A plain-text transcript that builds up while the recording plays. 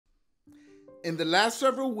In the last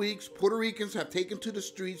several weeks, Puerto Ricans have taken to the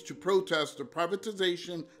streets to protest the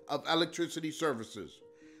privatization of electricity services.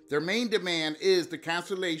 Their main demand is the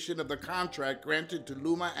cancellation of the contract granted to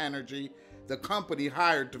Luma Energy, the company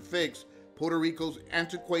hired to fix Puerto Rico's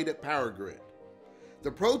antiquated power grid.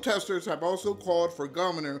 The protesters have also called for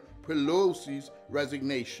Governor Pierluisi's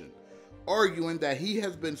resignation, arguing that he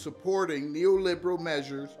has been supporting neoliberal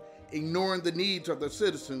measures, ignoring the needs of the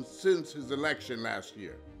citizens since his election last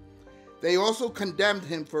year. They also condemned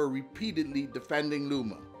him for repeatedly defending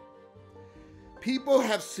Luma. People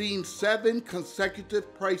have seen 7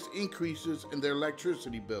 consecutive price increases in their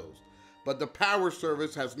electricity bills, but the power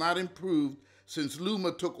service has not improved since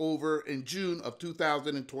Luma took over in June of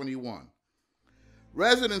 2021.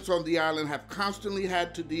 Residents on the island have constantly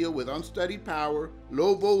had to deal with unsteady power,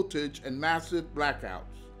 low voltage, and massive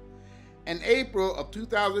blackouts. In April of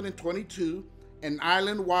 2022, an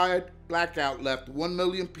island-wide blackout left 1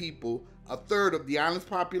 million people, a third of the island's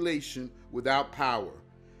population, without power.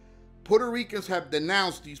 Puerto Ricans have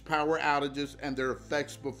denounced these power outages and their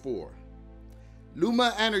effects before.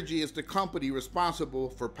 Luma Energy is the company responsible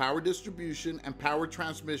for power distribution and power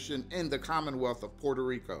transmission in the Commonwealth of Puerto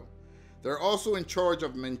Rico. They're also in charge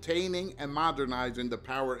of maintaining and modernizing the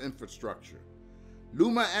power infrastructure.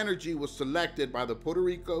 Luma Energy was selected by the Puerto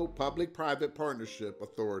Rico Public-Private Partnership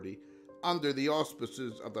Authority under the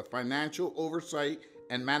auspices of the Financial Oversight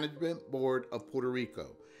and Management Board of Puerto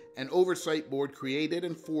Rico, an oversight board created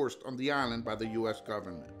and forced on the island by the U.S.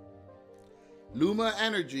 government. Luma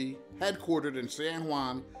Energy, headquartered in San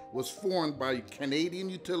Juan, was formed by Canadian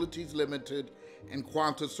Utilities Limited and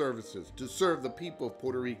Quanta Services to serve the people of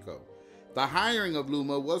Puerto Rico. The hiring of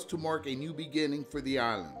Luma was to mark a new beginning for the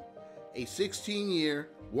island, a 16-year,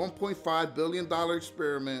 $1.5 billion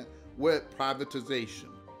experiment with privatization.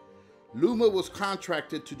 Luma was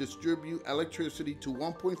contracted to distribute electricity to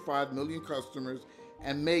 1.5 million customers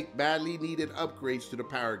and make badly needed upgrades to the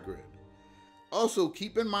power grid. Also,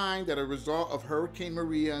 keep in mind that as a result of Hurricane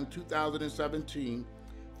Maria in 2017,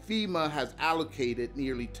 FEMA has allocated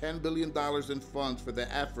nearly $10 billion in funds for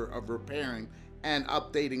the effort of repairing and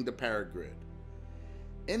updating the power grid.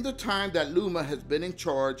 In the time that Luma has been in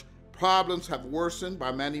charge, problems have worsened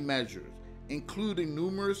by many measures, including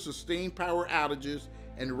numerous sustained power outages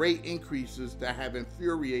and rate increases that have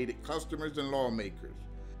infuriated customers and lawmakers.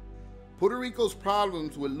 Puerto Rico's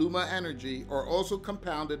problems with Luma Energy are also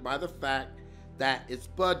compounded by the fact that its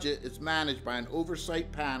budget is managed by an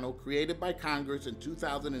oversight panel created by Congress in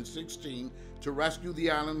 2016 to rescue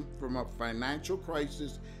the island from a financial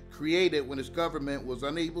crisis created when its government was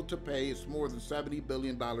unable to pay its more than $70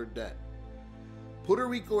 billion debt. Puerto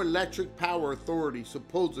Rico Electric Power Authority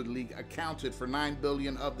supposedly accounted for $9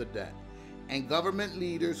 billion of the debt, and government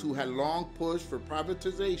leaders who had long pushed for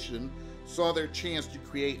privatization saw their chance to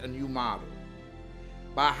create a new model.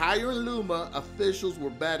 By hiring Luma, officials were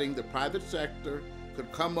betting the private sector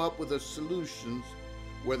could come up with solutions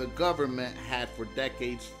where the government had for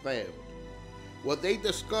decades failed. What they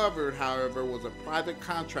discovered, however, was a private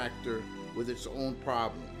contractor with its own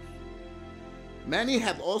problems. Many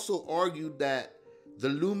have also argued that the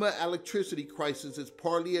Luma electricity crisis is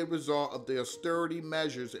partly a result of the austerity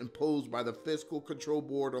measures imposed by the Fiscal Control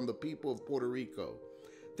Board on the people of Puerto Rico.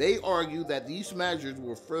 They argue that these measures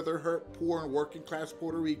will further hurt poor and working-class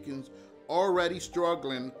Puerto Ricans already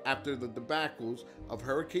struggling after the debacles of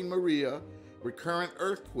Hurricane Maria, recurrent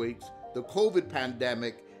earthquakes, the COVID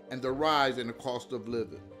pandemic, and the rise in the cost of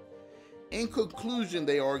living. In conclusion,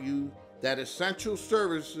 they argue that essential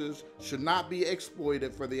services should not be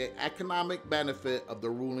exploited for the economic benefit of the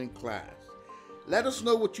ruling class. Let us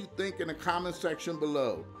know what you think in the comment section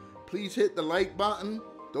below. Please hit the like button,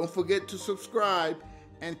 don't forget to subscribe,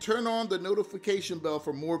 and turn on the notification bell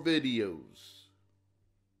for more videos.